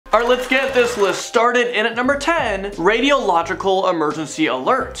Alright, let's get this list started. And at number 10, radiological emergency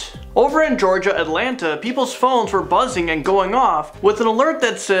alert. Over in Georgia, Atlanta, people's phones were buzzing and going off with an alert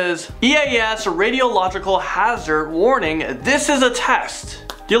that says, EAS radiological hazard warning, this is a test.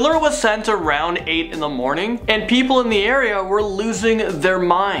 The alert was sent around 8 in the morning, and people in the area were losing their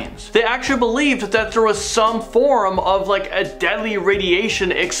minds. They actually believed that there was some form of like a deadly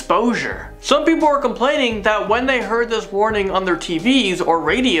radiation exposure. Some people were complaining that when they heard this warning on their TVs or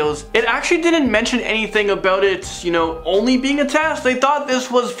radios, it actually didn't mention anything about it, you know, only being a test. They thought this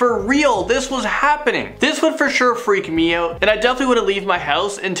was for real, this was happening. This would for sure freak me out, and I definitely wouldn't leave my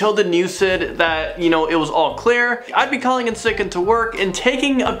house until the news said that, you know, it was all clear. I'd be calling in sick into work and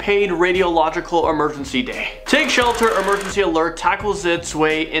taking a paid radiological emergency day. Take shelter emergency alert tackles its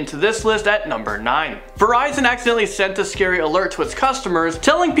way into this list at number 9. Verizon accidentally sent a scary alert to its customers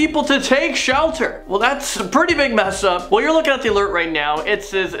telling people to take shelter. Well, that's a pretty big mess up. Well, you're looking at the alert right now. It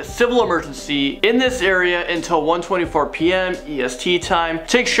says civil emergency in this area until 1:24 p.m. EST time.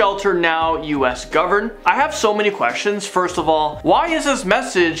 Take shelter now, US govern. I have so many questions. First of all, why is this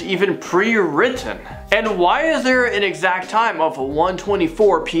message even pre-written? And why is there an exact time of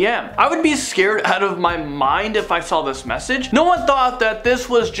 1:24 p.m.? I would be scared out of my mind if I saw this message. No one thought that this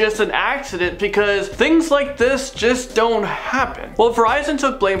was just an accident because things like this just don't happen. Well, Verizon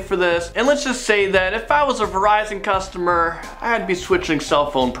took blame for this, and let's just say that if I was a Verizon customer, I'd be switching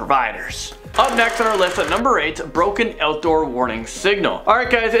cell phone providers. Up next on our list at number 8, broken outdoor warning signal. Alright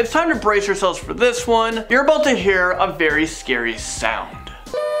guys, it's time to brace yourselves for this one. You're about to hear a very scary sound.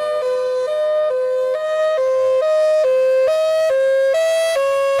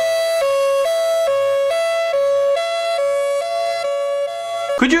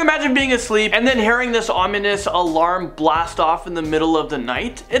 Could you imagine being asleep and then hearing this ominous alarm blast off in the middle of the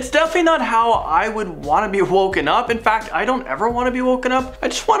night? It's definitely not how I would want to be woken up. In fact, I don't ever want to be woken up. I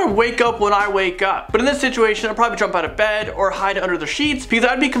just want to wake up when I wake up. But in this situation, I'd probably jump out of bed or hide under the sheets because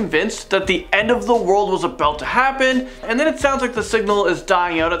I'd be convinced that the end of the world was about to happen. And then it sounds like the signal is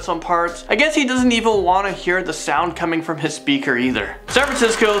dying out at some parts. I guess he doesn't even want to hear the sound coming from his speaker either. San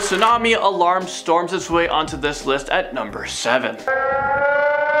Francisco tsunami alarm storms its way onto this list at number 7.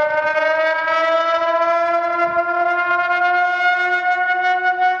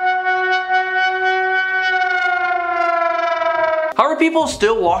 How are people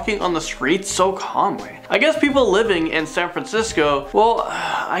still walking on the streets so calmly? I guess people living in San Francisco, well,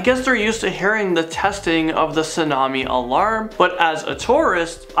 I guess they're used to hearing the testing of the tsunami alarm, but as a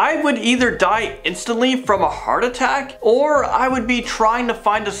tourist, I would either die instantly from a heart attack, or I would be trying to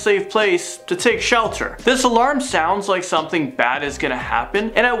find a safe place to take shelter. This alarm sounds like something bad is gonna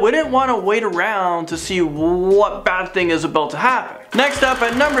happen, and I wouldn't want to wait around to see what bad thing is about to happen. Next up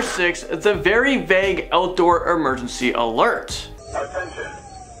at number 6, the very vague outdoor emergency alert. Attention!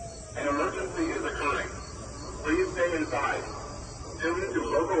 An emergency is occurring. Please stay inside. Tune to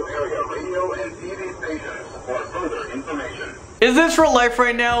local area radio and TV stations for further information. Is this real life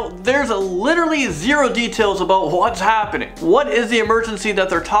right now? There's literally zero details about what's happening. What is the emergency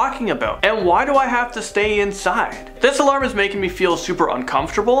that they're talking about? And why do I have to stay inside? This alarm is making me feel super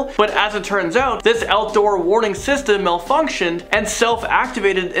uncomfortable, but as it turns out, this outdoor warning system malfunctioned and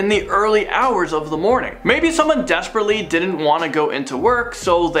self-activated in the early hours of the morning. Maybe someone desperately didn't want to go into work,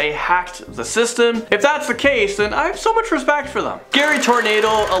 so they hacked the system. If that's the case, then I have so much respect for them. Scary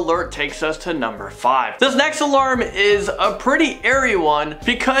tornado alert takes us to number 5. This next alarm is a pretty airy one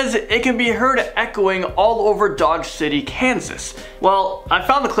because it can be heard echoing all over Dodge City, Kansas. Well, I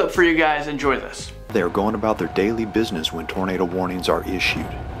found the clip for you guys. Enjoy this. They are going about their daily business when tornado warnings are issued.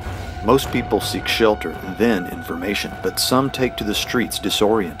 Most people seek shelter, then information, but some take to the streets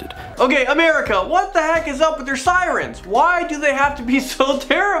disoriented. Okay, America, what the heck is up with your sirens? Why do they have to be so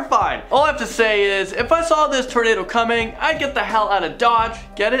terrifying? All I have to say is, if I saw this tornado coming, I'd get the hell out of Dodge.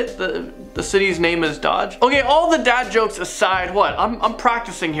 Get it? The city's name is Dodge. Okay, all the dad jokes aside, what? I'm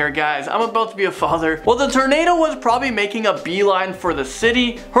practicing here, guys. I'm about to be a father. Well, the tornado was probably making a beeline for the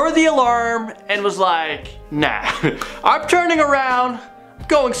city, heard the alarm, and was like, nah, I'm turning around.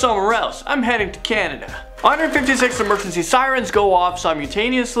 Going somewhere else. I'm heading to Canada. 156 emergency sirens go off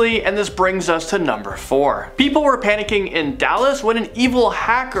simultaneously, and this brings us to number 4. People were panicking in Dallas when an evil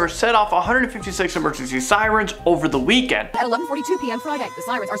hacker set off 156 emergency sirens over the weekend. At 11:42 p.m. Friday, the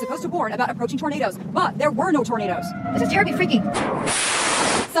sirens are supposed to warn about approaching tornadoes, but there were no tornadoes. This is terribly freaky.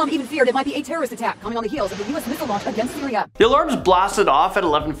 Some even feared it might be a terrorist attack coming on the heels of the US missile launch against Syria. The alarms blasted off at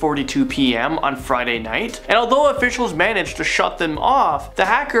 11:42 p.m. on Friday night, and although officials managed to shut them off, the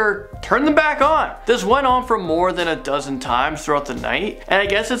hacker turned them back on. This went on for more than a dozen times throughout the night, and I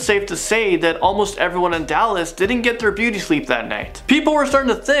guess it's safe to say that almost everyone in Dallas didn't get their beauty sleep that night. People were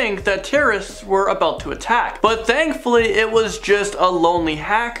starting to think that terrorists were about to attack, but thankfully it was just a lonely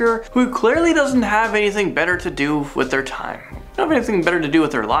hacker who clearly doesn't have anything better to do with their time. Don't have anything better to do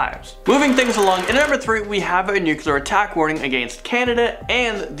with their lives. Moving things along, in number 3 we have a nuclear attack warning against Canada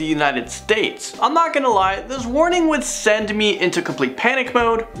and the United States. I'm not gonna lie, this warning would send me into complete panic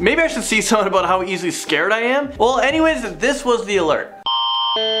mode. Maybe I should see something about how easily scared I am. Well, anyways, this was the alert.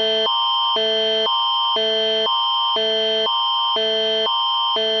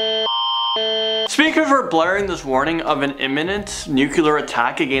 Speakers were blaring this warning of an imminent nuclear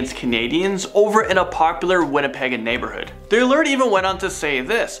attack against Canadians over in a popular Winnipeg neighborhood. The alert even went on to say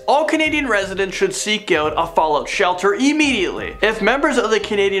this: all Canadian residents should seek out a fallout shelter immediately. If members of the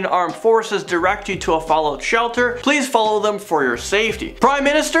Canadian Armed Forces direct you to a fallout shelter, please follow them for your safety. Prime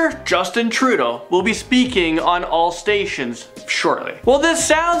Minister Justin Trudeau will be speaking on all stations shortly. Well, this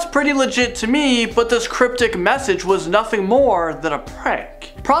sounds pretty legit to me, but this cryptic message was nothing more than a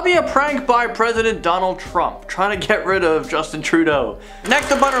prank. Probably a prank by President Donald Trump, trying to get rid of Justin Trudeau.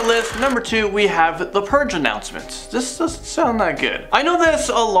 Next up on our list, number 2, we have the purge announcements. This doesn't sound that good. I know this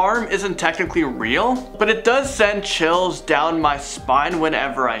alarm isn't technically real, but it does send chills down my spine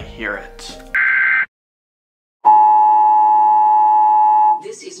whenever I hear it.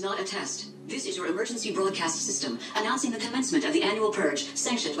 This is not a test. This is your emergency broadcast system announcing the commencement of the annual purge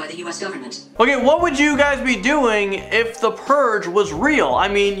sanctioned by the US government. Okay, what would you guys be doing if the purge was real? I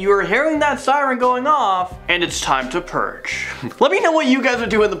mean, you're hearing that siren going off and it's time to purge. Let me know what you guys would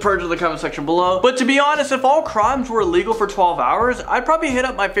do in the purge in the comment section below. But to be honest, if all crimes were illegal for 12 hours, I'd probably hit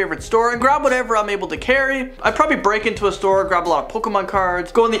up my favorite store and grab whatever I'm able to carry. I'd probably break into a store, grab a lot of Pokemon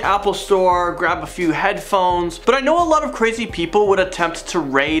cards, go in the Apple store, grab a few headphones. But I know a lot of crazy people would attempt to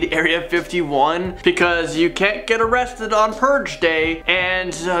raid Area 51 because you can't get arrested on Purge Day,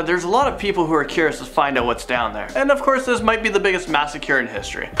 and there's a lot of people who are curious to find out what's down there. And of course, this might be the biggest massacre in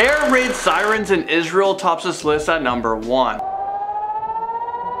history. Air raid sirens in Israel tops this list at number 1.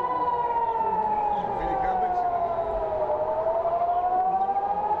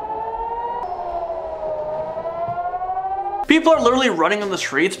 People are literally running on the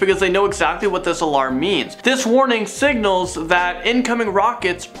streets because they know exactly what this alarm means. This warning signals that incoming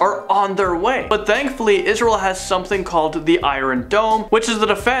rockets are on their way. But thankfully, Israel has something called the Iron Dome, which is the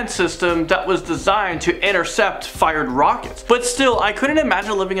defense system that was designed to intercept fired rockets. But still, I couldn't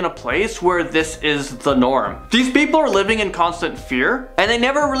imagine living in a place where this is the norm. These people are living in constant fear, and they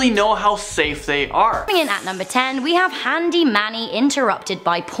never really know how safe they are. Coming in at number 10, we have Handy Manny interrupted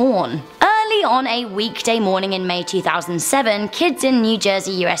by porn. Early on a weekday morning in May 2007, kids in New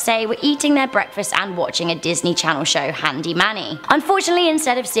Jersey, USA were eating their breakfast and watching a Disney Channel show, Handy Manny. Unfortunately,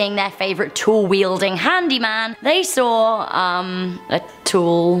 instead of seeing their favorite tool-wielding handyman, they saw, a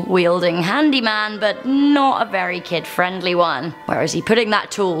tool-wielding handyman, but not a very kid-friendly one. Where is he putting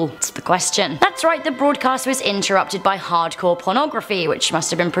that tool? That's the question. That's right, the broadcast was interrupted by hardcore pornography, which must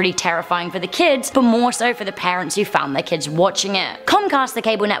have been pretty terrifying for the kids, but more so for the parents who found their kids watching it. Comcast, the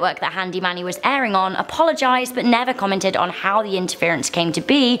cable network that Handy Manny was airing on, apologized but never commented on how the interference came to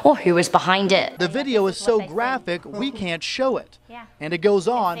be or who was behind it. The video is so graphic we can't show it, and it goes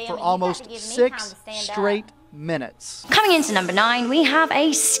on for almost 6 straight minutes. Coming into number 9, we have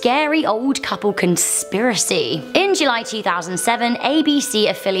a scary old couple conspiracy. In July 2007, ABC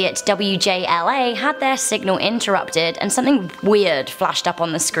affiliate WJLA had their signal interrupted and something weird flashed up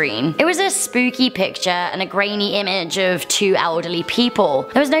on the screen. It was a spooky picture and a grainy image of 2 elderly people.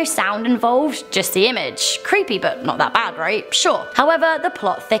 There was no sound involved, just the image. Creepy, but not that bad, right? Sure. However, the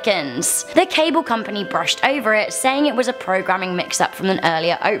plot thickens. The cable company brushed over it, saying it was a programming mix-up from an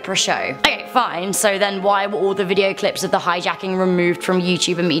earlier Oprah show. Okay, fine, so then why were all the video clips of the hijacking removed from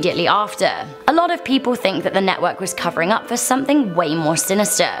YouTube immediately after? A lot of people think that the network was covering up for something way more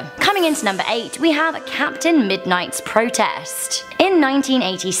sinister. Coming into number 8, we have Captain Midnight's protest. In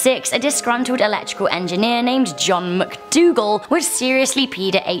 1986, a disgruntled electrical engineer named John McDougall was seriously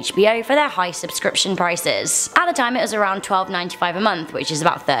peed at HBO for their high subscription prices. At the time, it was around $12.95 a month, which is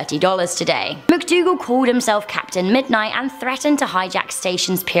about $30 today. McDougall called himself Captain Midnight and threatened to hijack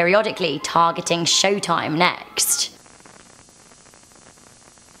stations periodically, targeting Showtime next.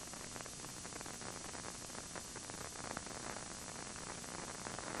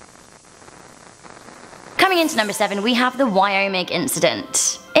 Coming into number 7, we have the Wyoming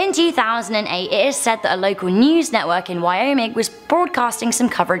incident. In 2008, it is said that a local news network in Wyoming was broadcasting some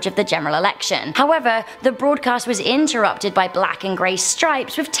coverage of the general election. However, the broadcast was interrupted by black and grey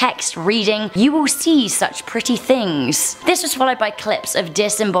stripes with text reading, "You will see such pretty things." This was followed by clips of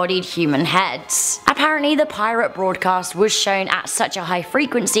disembodied human heads. Apparently, the pirate broadcast was shown at such a high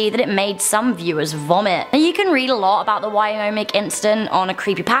frequency that it made some viewers vomit. Now, you can read a lot about the Wyoming incident on a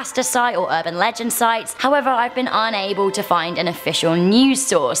creepypasta site or urban legend sites, however I've been unable to find an official news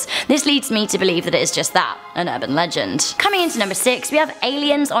source. This leads me to believe that it is just that, an urban legend. Coming into number 6, we have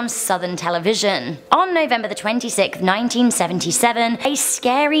aliens on Southern television. On November the 26th, 1977, a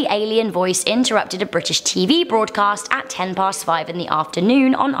scary alien voice interrupted a British TV broadcast at 5:10 in the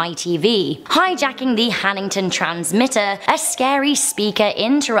afternoon on ITV. Hijacking the Hannington transmitter, a scary speaker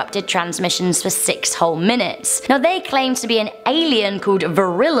interrupted transmissions for 6 whole minutes. Now, they claimed to be an alien called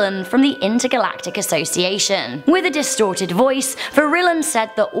Virillan from the Intergalactic Association. With a distorted voice, Virillan said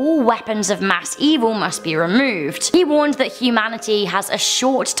that all weapons of mass evil must be removed. He warned that humanity has a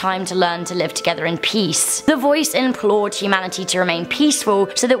short time to learn to live together in peace. The voice implored humanity to remain peaceful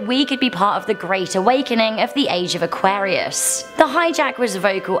so that we could be part of the Great Awakening of the Age of Aquarius. The hijack was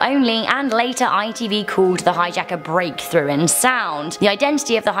vocal only, and later ITV called the hijack a breakthrough in sound. The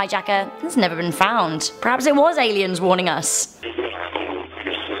identity of the hijacker has never been found. Perhaps it was aliens warning us.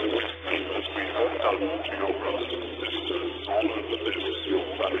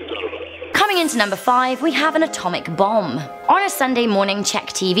 Coming into number 5, we have an atomic bomb. On a Sunday morning Czech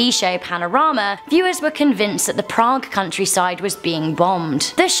TV show Panorama, viewers were convinced that the Prague countryside was being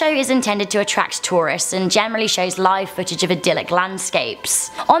bombed. The show is intended to attract tourists and generally shows live footage of idyllic landscapes.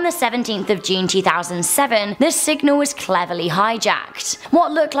 On the 17th of June 2007, the signal was cleverly hijacked.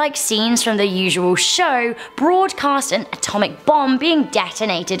 What looked like scenes from the usual show broadcast an atomic bomb being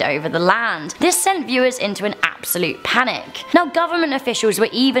detonated over the land. This sent viewers into an absolute panic. Now, government officials were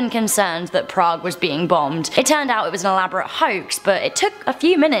even concerned that Prague was being bombed. It turned out it was an elaborate hoax, but it took a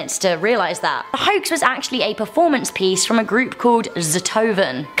few minutes to realise that. The hoax was actually a performance piece from a group called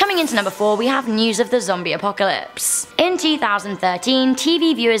Zetoven. Coming into number 4, we have news of the zombie apocalypse. In 2013,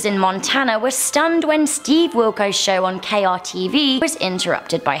 TV viewers in Montana were stunned when Steve Wilko's show on KRTV was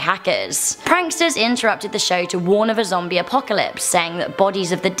interrupted by hackers. Pranksters interrupted the show to warn of a zombie apocalypse, saying that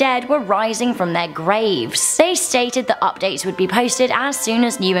bodies of the dead were rising from their graves. They stated that updates would be posted as soon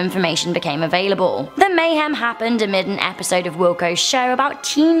as new information became available. The mayhem happened amid an episode of Wilko's show about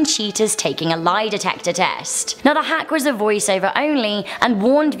teen cheaters taking a lie detector test. Now, the hack was a voiceover only and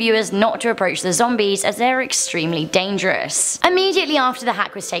warned viewers not to approach the zombies as they're extremely dangerous. Immediately after the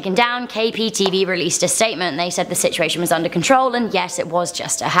hack was taken down, KPTV released a statement. They said the situation was under control and yes, it was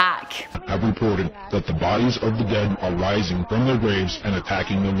just a hack. Have reported that the bodies of the dead are rising from their graves and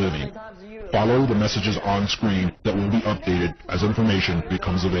attacking the living. Follow the messages on screen that will be updated as information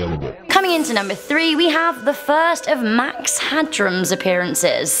becomes available. Coming into number 3, we have the first of Max Headroom's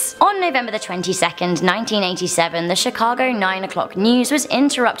appearances. On November the 22nd, 1987, the Chicago 9 o'clock news was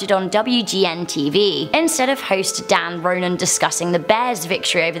interrupted on WGN-TV. Instead of host Dan Ronan discussing the Bears'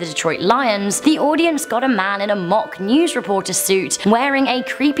 victory over the Detroit Lions, the audience got a man in a mock news reporter suit wearing a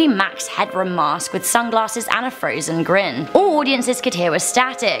creepy Max Headroom mask with sunglasses and a frozen grin. All audiences could hear was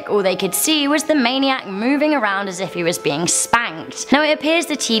static. All they could see was the maniac moving around as if he was being spanked. Now, it appears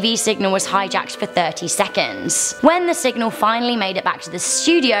the TV signal was hijacked for 30 seconds. When the signal finally made it back to the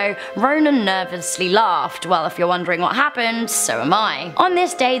studio, Ronan nervously laughed. Well, if you're wondering what happened, so am I. On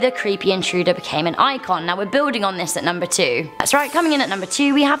this day, the creepy intruder became an icon. Now, we're building on this at number 2. That's right, coming in at number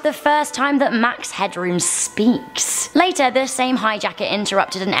 2, we have the first time that Max Headroom speaks. Later, the same hijacker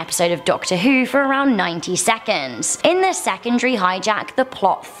interrupted an episode of Doctor Who for around 90 seconds. In the secondary hijack, the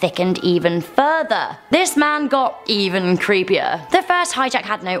plot thickened even further. This man got even creepier. The first hijack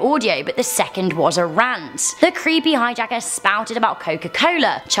had no audio, but the second was a rant. The creepy hijacker spouted about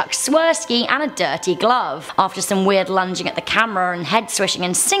Coca-Cola, Chuck Swirsky, and a dirty glove. After some weird lunging at the camera and head swishing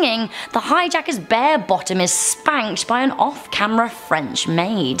and singing, the hijacker's bare bottom is spanked by an off-camera French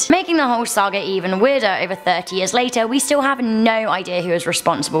maid. Making the whole saga even weirder, over 30 years later, we still have no idea who is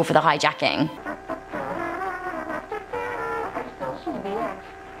responsible for the hijacking.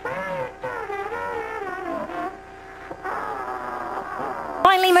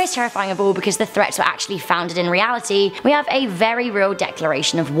 Finally, most terrifying of all, because the threats were actually founded in reality, we have a very real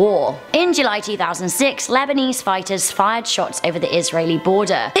declaration of war. In July 2006, Lebanese fighters fired shots over the Israeli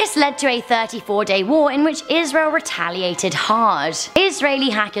border. This led to a 34-day war in which Israel retaliated hard. Israeli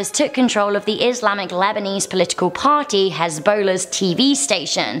hackers took control of the Islamic Lebanese political party Hezbollah's TV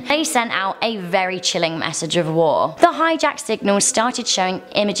station. They sent out a very chilling message of war. The hijacked signals started showing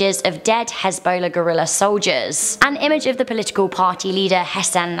images of dead Hezbollah guerrilla soldiers. An image of the political party leader Hassan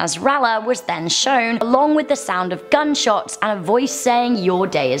Sen Nasrallah was then shown, along with the sound of gunshots and a voice saying your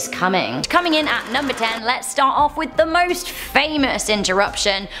day is coming. Coming in at number 10, let's start off with the most famous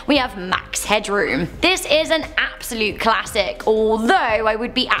interruption. We have Max Headroom. This is an absolute classic, although I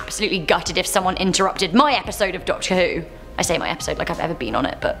would be absolutely gutted if someone interrupted my episode of Doctor Who. I say my episode like I've ever been on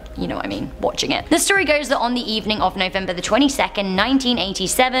it, but you know what I mean, watching it. The story goes that on the evening of November the 22nd,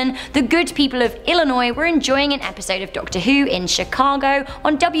 1987, the good people of Illinois were enjoying an episode of Doctor Who in Chicago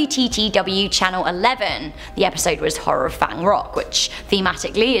on WTTW Channel 11. The episode was Horror of Fang Rock, which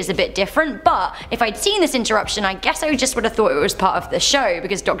thematically is a bit different, but if I'd seen this interruption, I guess I just would have thought it was part of the show,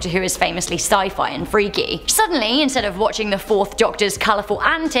 because Doctor Who is famously sci-fi and freaky. Suddenly, instead of watching the Fourth Doctor's colourful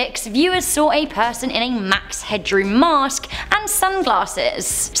antics, viewers saw a person in a Max Headroom mask and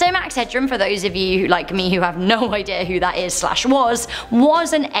sunglasses. So Max Headroom, for those of you like me who have no idea who that is /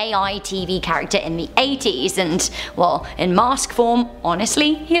 was an AI TV character in the 80s, and well, in mask form,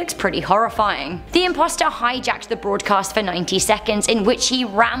 honestly, he looks pretty horrifying. The imposter hijacked the broadcast for 90 seconds in which he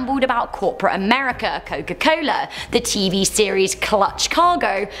rambled about corporate America, Coca-Cola, the TV series Clutch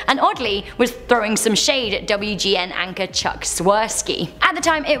Cargo, and oddly was throwing some shade at WGN anchor Chuck Swirsky. At the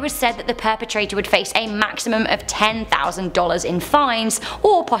time, it was said that the perpetrator would face a maximum of $10,000 in fines,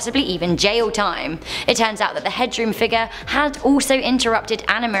 or possibly even jail time. It turns out that the Headroom figure had also interrupted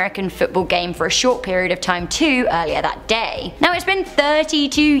an American football game for a short period of time too earlier that day. Now, it's been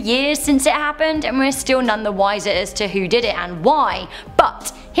 32 years since it happened, and we're still none the wiser as to who did it and why,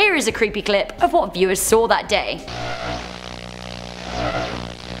 but here is a creepy clip of what viewers saw that day.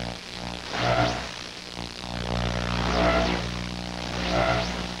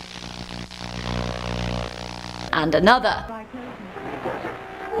 And another.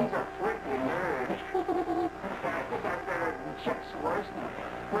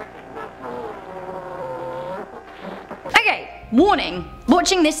 Okay, warning.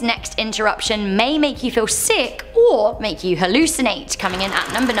 Watching this next interruption may make you feel sick or make you hallucinate. Coming in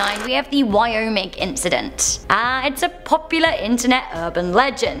at number 9, we have the Wyoming incident. It's a popular internet urban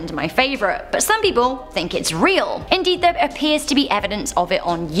legend, my favourite, but some people think it's real. Indeed, there appears to be evidence of it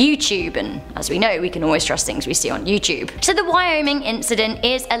on YouTube, and as we know, we can always trust things we see on YouTube. So the Wyoming incident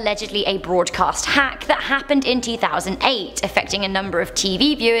is allegedly a broadcast hack that happened in 2008, affecting a number of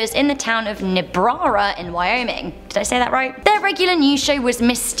TV viewers in the town of Niobrara in Wyoming. Did I say that right? Their regular news show was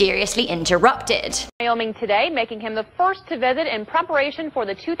mysteriously interrupted. Wyoming today, making him the first to visit in preparation for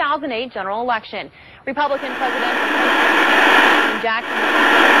the 2008 general election. Republican President Jackson.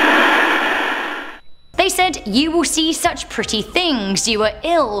 They said, "You will see such pretty things, you are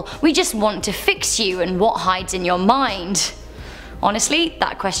ill, we just want to fix you, and what hides in your mind?" Honestly,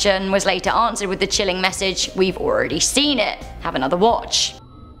 that question was later answered with the chilling message, "We've already seen it, have another watch."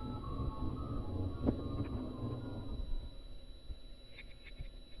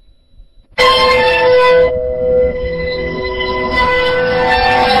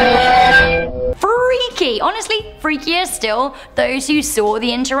 Honestly, freakier still, those who saw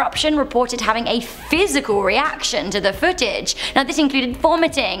the interruption reported having a physical reaction to the footage. Now, this included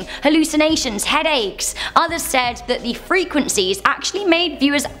vomiting, hallucinations, headaches. Others said that the frequencies actually made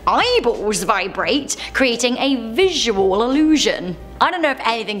viewers' eyeballs vibrate, creating a visual illusion. I don't know if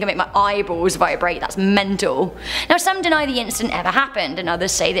anything can make my eyeballs vibrate, that's mental. Now, some deny the incident ever happened, and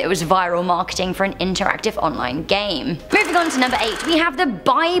others say that it was viral marketing for an interactive online game. Moving on to number 8, we have the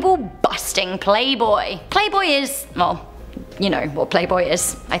Bible-busting Playboy. Playboy is, well, you know what Playboy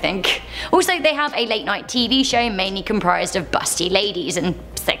is, I think. Also, they have a late night TV show mainly comprised of busty ladies and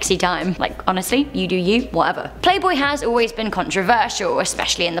sexy time. Like, honestly, you do you, whatever. Playboy has always been controversial,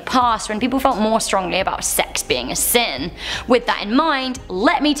 especially in the past when people felt more strongly about sex being a sin. With that in mind,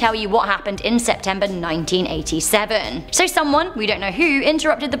 let me tell you what happened in September 1987. So someone, we don't know who,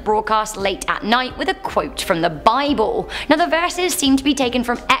 interrupted the broadcast late at night with a quote from the Bible. Now, the verses seem to be taken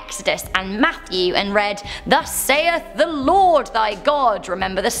from Exodus and Matthew and read, "Thus saith the Lord thy God,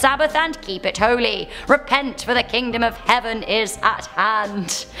 remember the Sabbath and keep it holy. Repent, for the kingdom of heaven is at hand."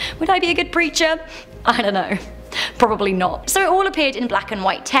 Would I be a good preacher? I don't know. Probably not. So it all appeared in black and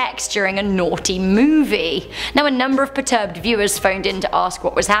white text during a naughty movie. Now, a number of perturbed viewers phoned in to ask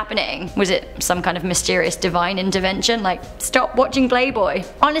what was happening. Was it some kind of mysterious divine intervention, like stop watching Playboy?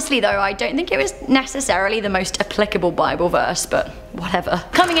 Honestly though, I don't think it was necessarily the most applicable Bible verse, but whatever.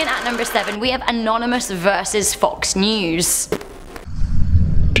 Coming in at number 7, we have Anonymous versus Fox News.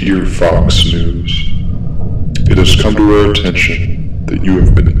 Dear Fox News, it has come to our attention that you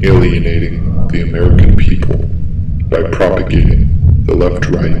have been alienating the American people by propagating the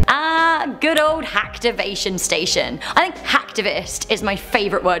left-right good old hacktivation station. I think hacktivist is my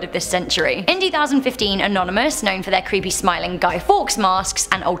favourite word of this century. In 2015, Anonymous, known for their creepy smiling Guy Fawkes masks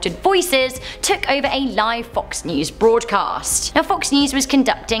and altered voices, took over a live Fox News broadcast. Now Fox News was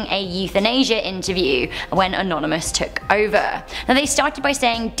conducting a euthanasia interview when Anonymous took over. Now they started by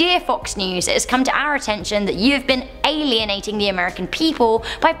saying, "Dear Fox News, it has come to our attention that you have been alienating the American people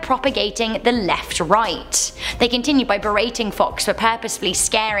by propagating the left-right." They continued by berating Fox for purposefully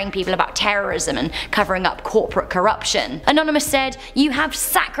scaring people about terrorism and covering up corporate corruption. Anonymous said, "You have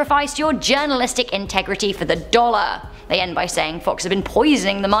sacrificed your journalistic integrity for the dollar." They end by saying Fox have been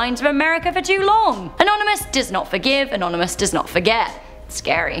poisoning the minds of America for too long. Anonymous does not forgive, Anonymous does not forget.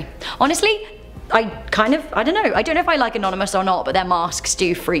 Scary. Honestly, I don't know if I like Anonymous or not, but their masks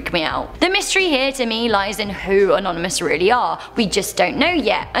do freak me out. The mystery here to me lies in who Anonymous really are. We just don't know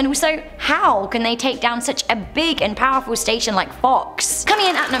yet. And also, how can they take down such a big and powerful station like Fox? Coming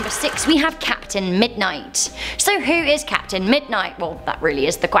in at number 6, we have Captain Midnight. So who is Captain Midnight? Well, that really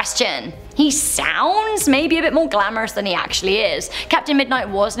is the question. He sounds maybe a bit more glamorous than he actually is. Captain Midnight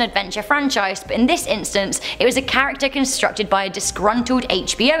was an adventure franchise, but in this instance, it was a character constructed by a disgruntled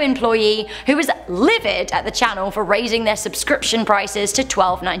HBO employee who was livid at the channel for raising their subscription prices to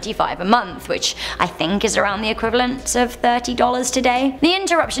 $12.95 a month, which I think is around the equivalent of $30 today. The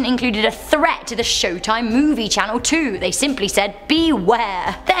interruption included a threat to the Showtime movie channel too. They simply said,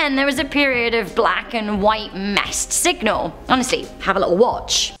 "Beware." Then there was a period of black and white messed signal. Honestly, have a little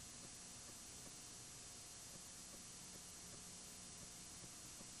watch.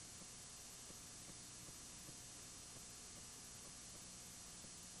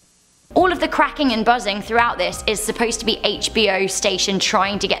 All of the cracking and buzzing throughout this is supposed to be HBO station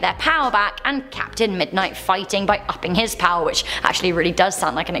trying to get their power back and Captain Midnight fighting by upping his power, which actually really does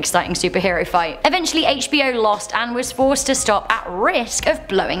sound like an exciting superhero fight. Eventually HBO lost and was forced to stop at risk of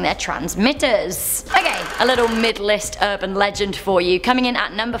blowing their transmitters. Okay, a little mid-list urban legend for you. Coming in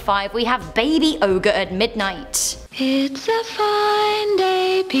at number 5, we have Baby Ogre at Midnight. It's a fine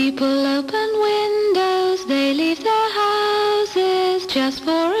day, people open windows, they leave their houses just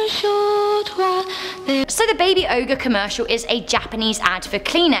for a short while. So the Baby Ogre commercial is a Japanese ad for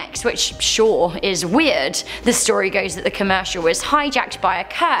Kleenex, which sure is weird. The story goes that the commercial was hijacked by a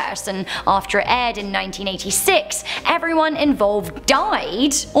curse, and after it aired in 1986, everyone involved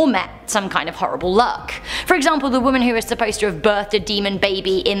died or met some kind of horrible luck. For example, the woman who was supposed to have birthed a demon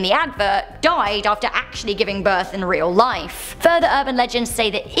baby in the advert died after actually giving birth in real life. Further urban legends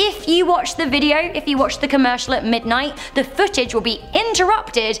say that if you watch the commercial at midnight, the footage will be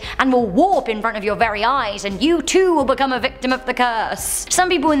interrupted and will warp in front of your very eyes, and you too will become a victim of the curse. Some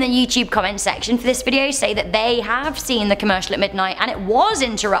people in the YouTube comment section for this video say that they have seen the commercial at midnight and it was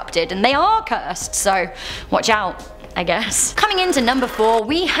interrupted and they are cursed, so watch out, I guess. Coming into number 4,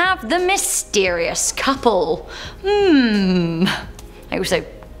 we have the mysterious couple. I also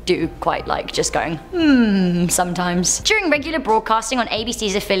do quite like just going sometimes. During regular broadcasting on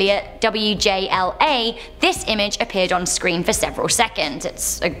ABC's affiliate WJLA, this image appeared on screen for several seconds.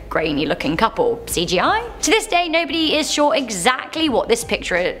 It's a grainy looking couple. CGI? To this day, nobody is sure exactly what this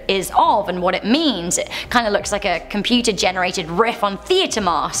picture is of and what it means. It kind of looks like a computer generated riff on theatre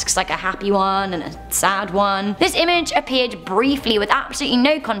masks, like a happy one and a sad one. This image appeared briefly with absolutely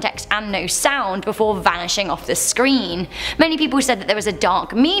no context and no sound before vanishing off the screen. Many people said that there was a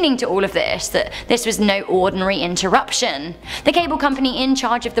dark meaning to all of this, that this was no ordinary interruption. The cable company in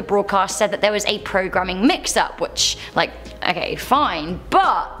charge of the broadcast said that there was a programming mix-up, which, like, okay, fine,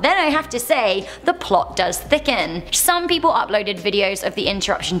 but then I have to say, the plot does thicken. Some people uploaded videos of the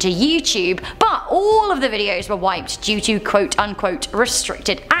interruption to YouTube, but all of the videos were wiped due to quote-unquote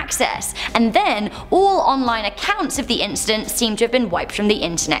restricted access, and then all online accounts of the incident seem to have been wiped from the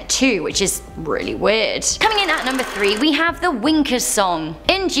internet too, which is really weird. Coming in at number 3, we have the Winkers song.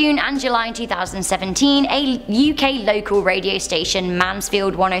 In June and July 2017, a UK local radio station,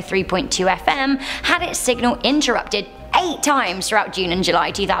 Mansfield 103.2 FM, had its signal interrupted 8 times throughout June and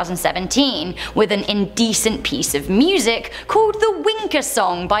July 2017, with an indecent piece of music called the Winker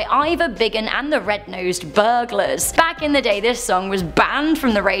Song by Ivor Biggin and the Red-Nosed Burglars. Back in the day, this song was banned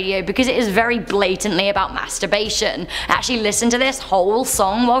from the radio because it is very blatantly about masturbation. I actually listened to this whole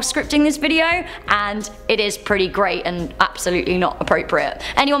song while scripting this video, and it is pretty great and absolutely not appropriate.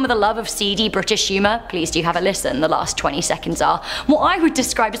 Anyone with a love of seedy British humour, please do have a listen. The last 20 seconds are what I would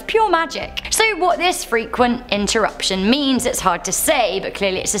describe as pure magic. So what this frequent interruption means, it's hard to say, but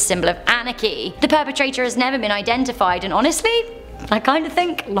clearly it's a symbol of anarchy. The perpetrator has never been identified, and honestly, I kind of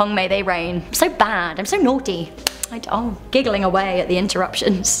think long may they reign. I'm so bad, I'm so naughty. Oh, giggling away at the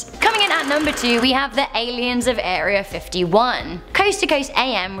interruptions. Coming in In at number 2 we have the aliens of Area 51. Coast to Coast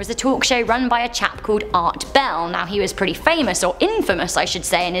AM was a talk show run by a chap called Art Bell. Now he was pretty famous, or infamous I should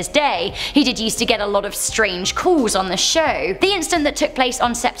say, in his day. He did used to get a lot of strange calls on the show. The incident that took place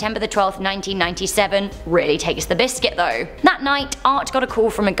on September the 12th, 1997 really takes the biscuit though. That night, Art got a call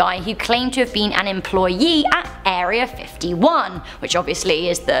from a guy who claimed to have been an employee at Area 51, which obviously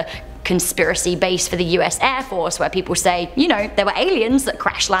is the conspiracy base for the US Air Force, where people say, you know, there were aliens that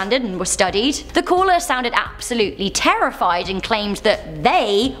crash landed and were studied. The caller sounded absolutely terrified and claimed that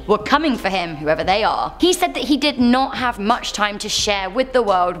they were coming for him, whoever they are. He said that he did not have much time to share with the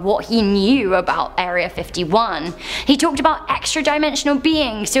world what he knew about Area 51. He talked about extra-dimensional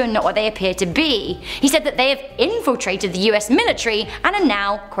beings who are not what they appear to be. He said that they have infiltrated the US military and are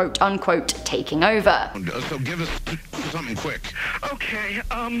now, quote-unquote, taking over. So give us something quick.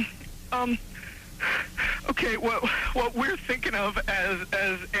 Okay, what we're thinking of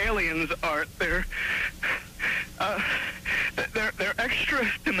as aliens are they're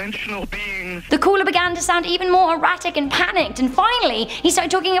extra-dimensional beings. The caller began to sound even more erratic and panicked, and finally he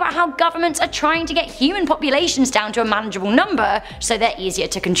started talking about how governments are trying to get human populations down to a manageable number so they're easier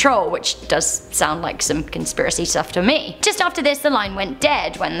to control, which does sound like some conspiracy stuff to me. Just after this, the line went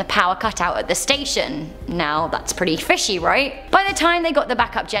dead when the power cut out at the station. Now that's pretty fishy, right? By the time they got the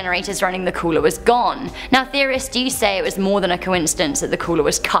backup generators running, the caller was gone. Now theorists do say it was more than a coincidence that the caller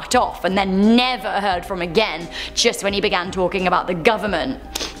was cut off and then never heard from again, just when he began talking about the government.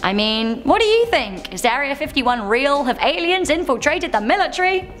 I mean, what do you think? Is Area 51 real? Have aliens infiltrated the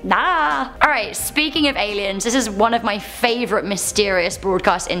military? Nah. Alright, speaking of aliens, this is one of my favourite mysterious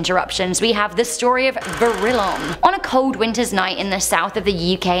broadcast interruptions. We have the story of Virilon. On a cold winter's night in the south of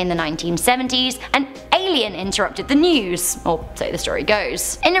the UK in the 1970s, an alien interrupted the news, or so the story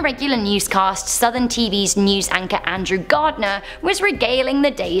goes. In a regular newscast, Southern TV's news anchor Andrew Gardner was regaling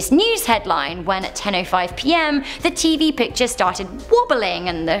the day's news headline when at 10:05 PM the TV picture started wobbling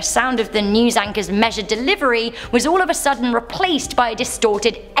and the sound of the news anchor's measured delivery was all of a sudden replaced by a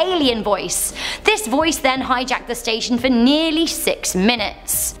distorted alien voice. This voice then hijacked the station for nearly 6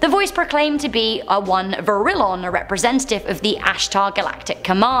 minutes. The voice proclaimed to be one Virilon, a representative of the Ashtar Galactic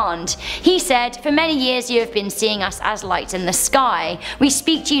Command. He said, "For many years you have been seeing us as lights in the sky. We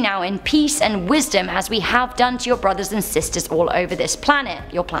speak to you now in peace and wisdom as we have done to your brothers and sisters all over this planet,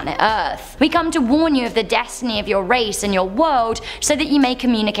 your planet Earth. We come to warn you of the destiny of your race and your world so that you may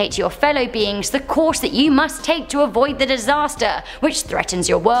communicate to your fellow beings the course that you must take to avoid the disaster which threatens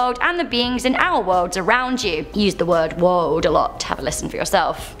your world and the beings in our worlds around you." Use the word world a lot, have a listen for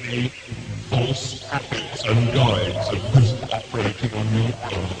yourself. False packets and guides of prison operating on your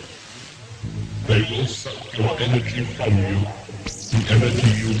Earth. They will suck your energy from you, the energy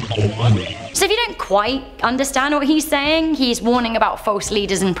you call money. So if you don't quite understand what he's saying, he's warning about false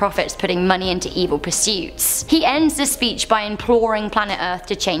leaders and prophets putting money into evil pursuits. He ends the speech by imploring planet Earth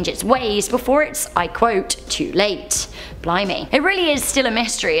to change its ways before it's, I quote, too late. Blimey. It really is still a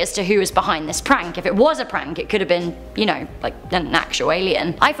mystery as to who was behind this prank. If it was a prank, it could have been, you know, like an actual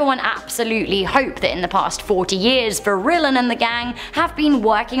alien. I for one absolutely hope that in the past 40 years, Virilon and the gang have been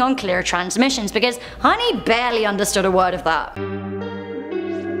working on clearer transmissions, because Honey barely understood a word of that.